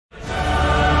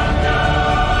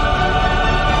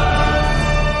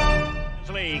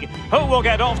Who will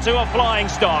get off to a flying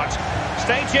start?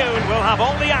 Stay tuned, we'll have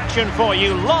all the action for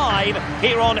you live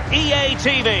here on EA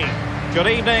TV. Good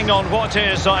evening on what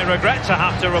is, I regret to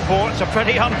have to report, a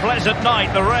pretty unpleasant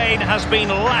night. The rain has been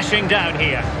lashing down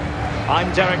here.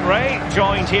 I'm Derek Ray,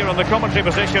 joined here on the commentary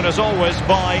position as always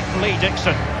by Lee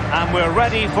Dixon. And we're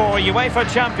ready for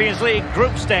UEFA Champions League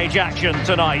group stage action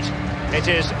tonight. It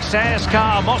is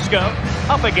Cska Moscow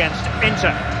up against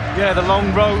Inter. Yeah, the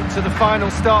long road to the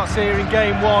final starts here in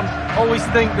game one. Always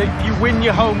think that if you win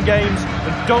your home games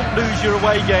and don't lose your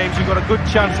away games, you've got a good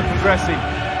chance of progressing.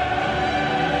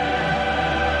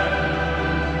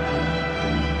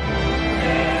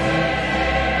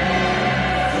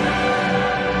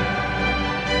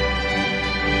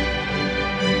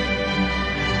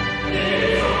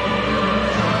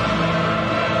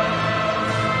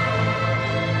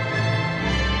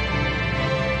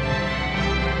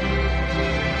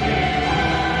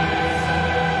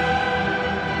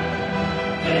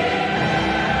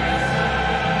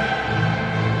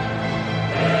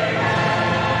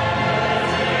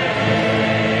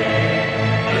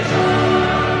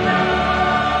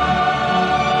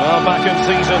 Back in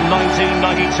season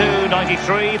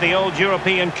 1992-93, the old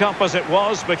European Cup as it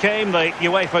was became the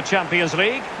UEFA Champions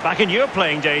League. Back in your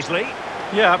playing days, Lee.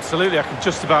 Yeah, absolutely. I can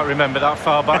just about remember that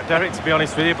far back, Derek, to be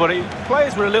honest with you. But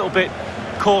players were a little bit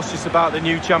cautious about the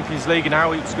new Champions League and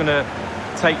how it's going to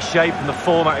take shape and the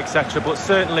format, etc. But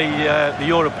certainly the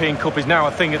European Cup is now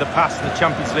a thing of the past and the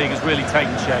Champions League has really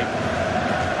taken shape.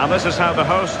 And this is how the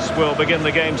hosts will begin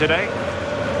the game today.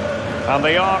 And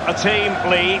they are a team,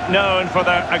 Lee, known for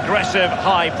their aggressive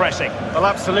high pressing. Well,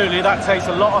 absolutely. That takes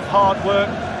a lot of hard work,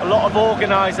 a lot of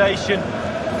organisation,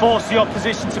 force the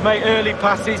opposition to make early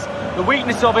passes. The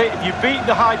weakness of it, if you beat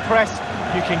the high press,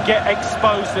 you can get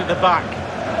exposed at the back.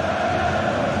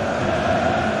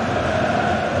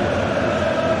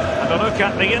 And a look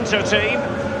at the Inter team.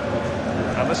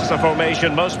 And this is a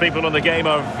formation most people in the game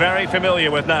are very familiar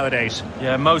with nowadays.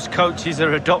 Yeah, most coaches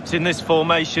are adopting this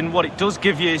formation. What it does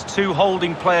give you is two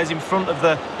holding players in front of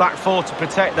the back four to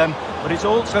protect them, but it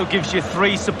also gives you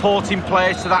three supporting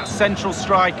players to that central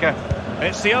striker.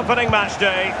 It's the opening match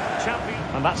day.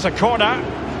 And that's a corner.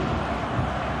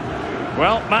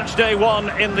 Well, match day one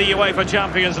in the UEFA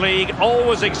Champions League,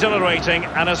 always exhilarating.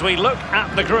 And as we look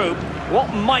at the group,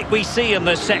 what might we see in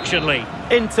this section, Lee?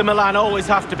 Inter Milan always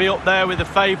have to be up there with the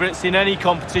favourites in any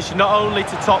competition, not only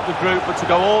to top the group, but to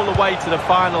go all the way to the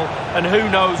final, and who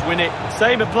knows, win it.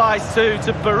 Same applies too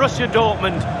to Borussia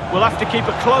Dortmund. We'll have to keep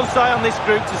a close eye on this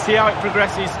group to see how it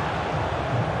progresses.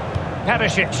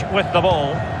 Perisic with the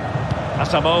ball.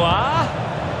 Asamoah.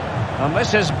 And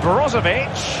this is Brozovic.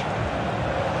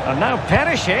 And now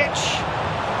Perisic.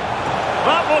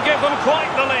 That will give them quite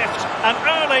the lift. An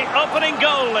early opening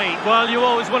goal lead. Well, you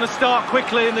always want to start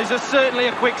quickly, and there's certainly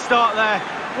a quick start there.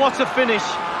 What a finish.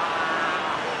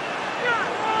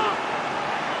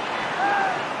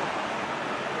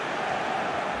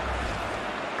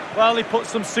 Well, he put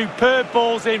some superb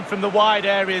balls in from the wide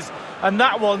areas, and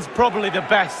that one's probably the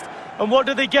best. And what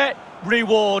do they get?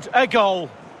 Reward, a goal.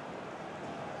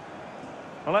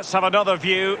 Well, let's have another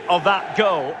view of that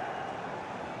goal.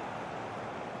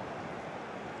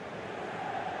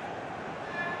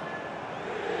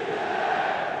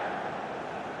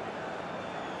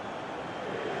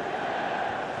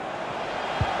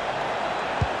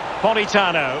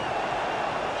 Politano.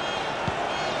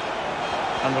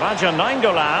 And Raja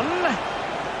Nainggolan.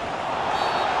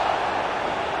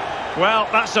 Well,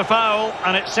 that's a foul,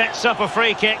 and it sets up a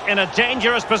free kick in a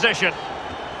dangerous position.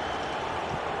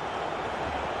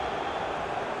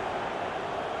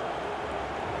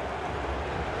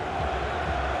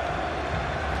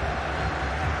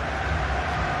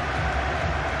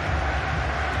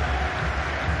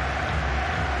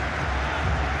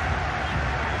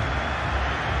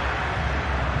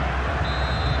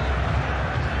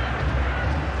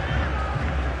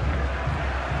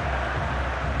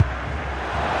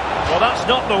 Well, that's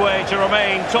not the way to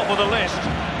remain top of the list.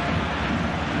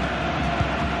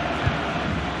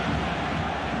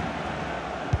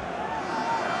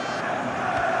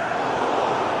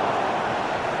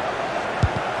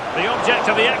 The object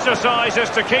of the exercise is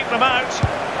to keep them out.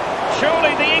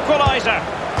 Surely the equaliser.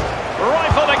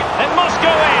 Rifled again. It must go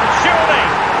in, surely.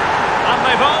 And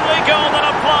they've only gone and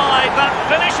applied that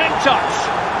finishing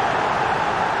touch.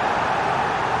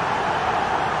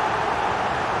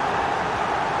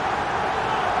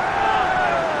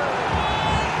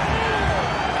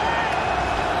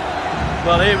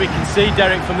 Well, here we can see,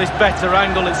 Derek, from this better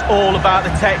angle, it's all about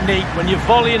the technique. When you're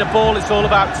volleying a ball, it's all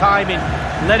about timing.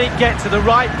 Let it get to the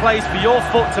right place for your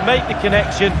foot to make the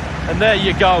connection, and there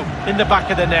you go, in the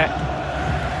back of the net.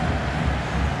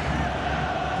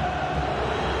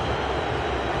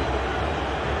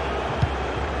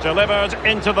 Delivered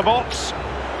into the box.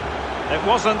 It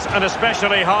wasn't an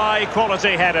especially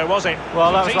high-quality header, was it?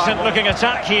 Well, that was decent-looking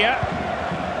attack here.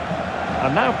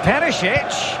 And now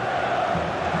Perisic.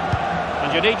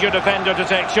 And you need your defender to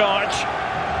take charge.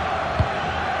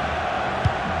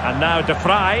 And now De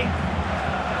Vrij.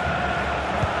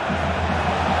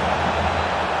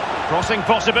 Crossing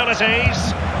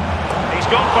possibilities. He's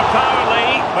gone for power,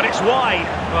 Lee, but it's wide.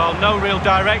 Well, no real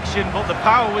direction, but the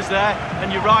power was there.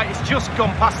 And you're right, it's just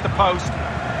gone past the post.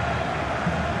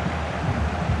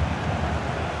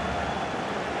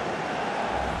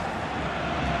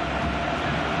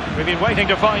 We've been waiting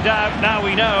to find out. Now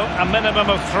we know. A minimum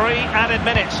of 3 added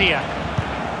minutes here.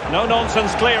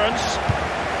 No-nonsense clearance.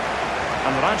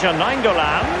 And Raja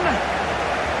Nainggolan.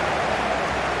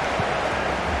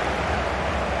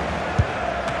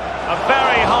 A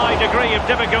very high degree of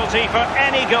difficulty for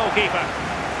any goalkeeper.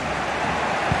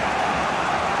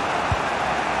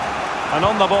 And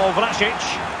on the ball, Vlasic.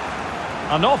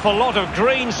 An awful lot of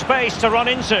green space to run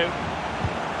into.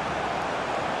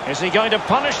 Is he going to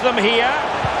punish them here?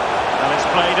 And it's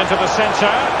played into the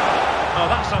centre. Oh,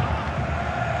 that's a...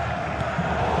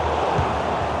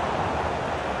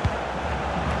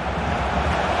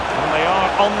 And they are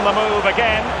on the move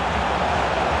again.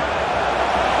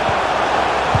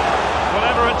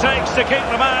 Whatever it takes to keep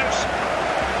them out.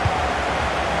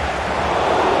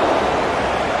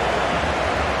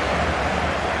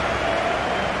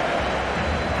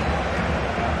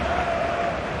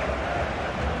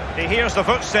 He hears the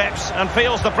footsteps and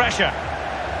feels the pressure.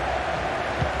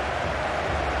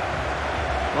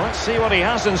 Let's see what he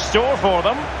has in store for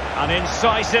them. An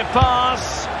incisive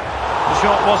pass. The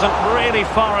shot wasn't really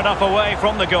far enough away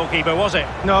from the goalkeeper, was it?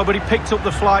 No, but he picked up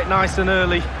the flight nice and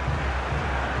early.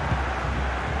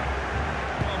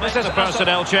 This is a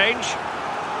personnel change.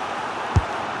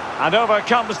 And over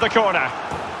comes the corner.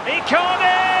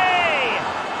 Icardi!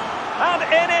 And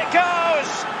in it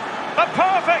goes! A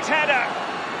perfect header!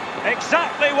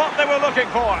 Exactly what they were looking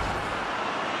for.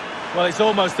 Well, it's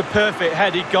almost a perfect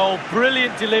headed goal.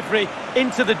 Brilliant delivery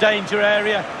into the danger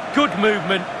area. Good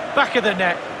movement, back of the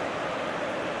net.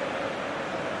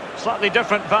 Slightly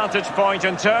different vantage point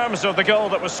in terms of the goal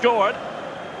that was scored.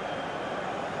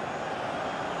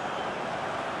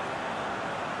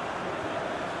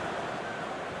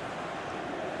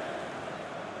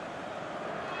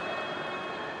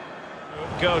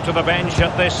 Go to the bench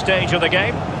at this stage of the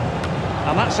game.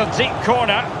 And that's a deep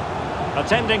corner.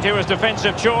 Attending to his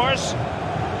defensive chores.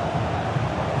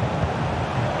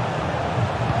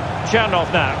 Chernov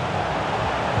now.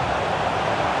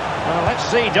 Well, let's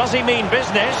see, does he mean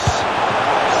business?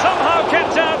 Somehow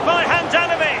kept out by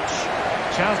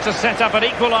Handanovic. Chance to set up an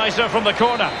equaliser from the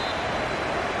corner.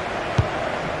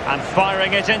 And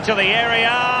firing it into the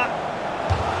area.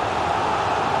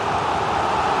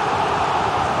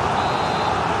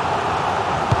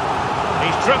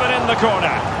 He's driven in the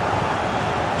corner.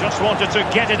 Just wanted to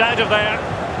get it out of there.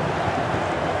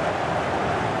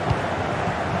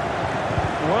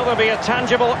 Will there be a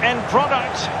tangible end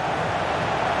product?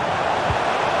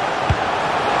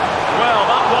 Well,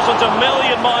 that wasn't a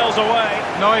million miles away.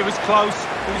 No, it was close.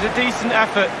 It was a decent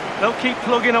effort. They'll keep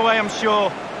plugging away, I'm sure.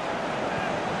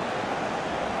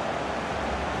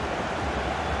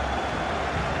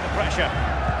 The pressure.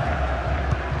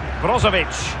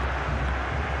 Brozovic.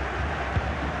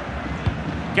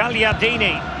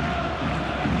 Gagliardini.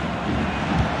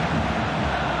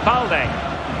 Balde.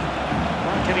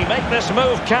 Can he make this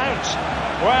move count?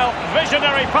 Well,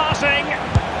 visionary passing.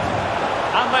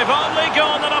 And they've only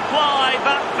gone and applied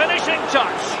that finishing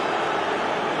touch.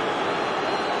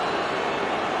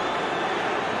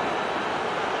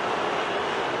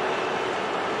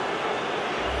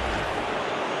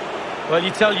 Well,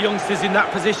 you tell youngsters in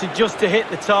that position just to hit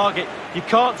the target. You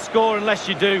can't score unless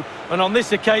you do. And on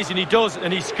this occasion he does,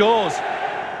 and he scores.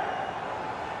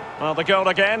 Well, the goal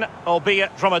again,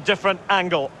 albeit from a different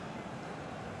angle.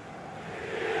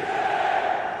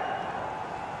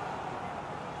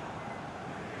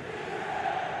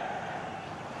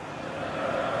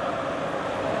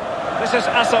 This is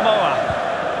Asamoah.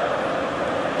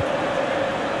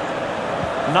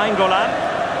 Nainggolan.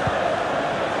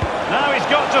 Now he's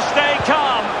got to stay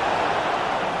calm.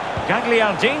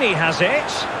 Gagliardini has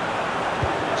it.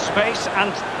 Space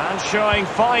and showing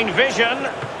fine vision.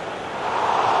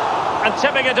 And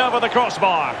tipping it over the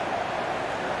crossbar.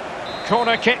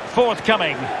 Corner kick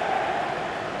forthcoming.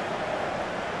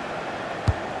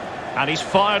 And he's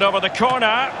fired over the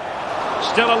corner.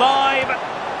 Still alive.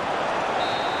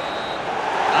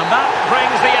 And that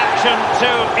brings the action to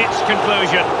its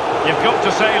conclusion. You've got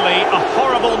to say, Lee, a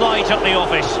horrible night at the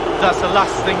office. That's the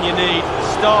last thing you need.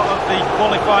 start of the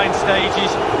qualifying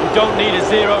stages. You don't need a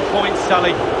 0-point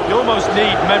tally. You almost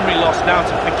need memory loss now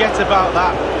to forget about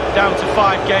that. Down to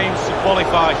 5 games to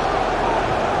qualify.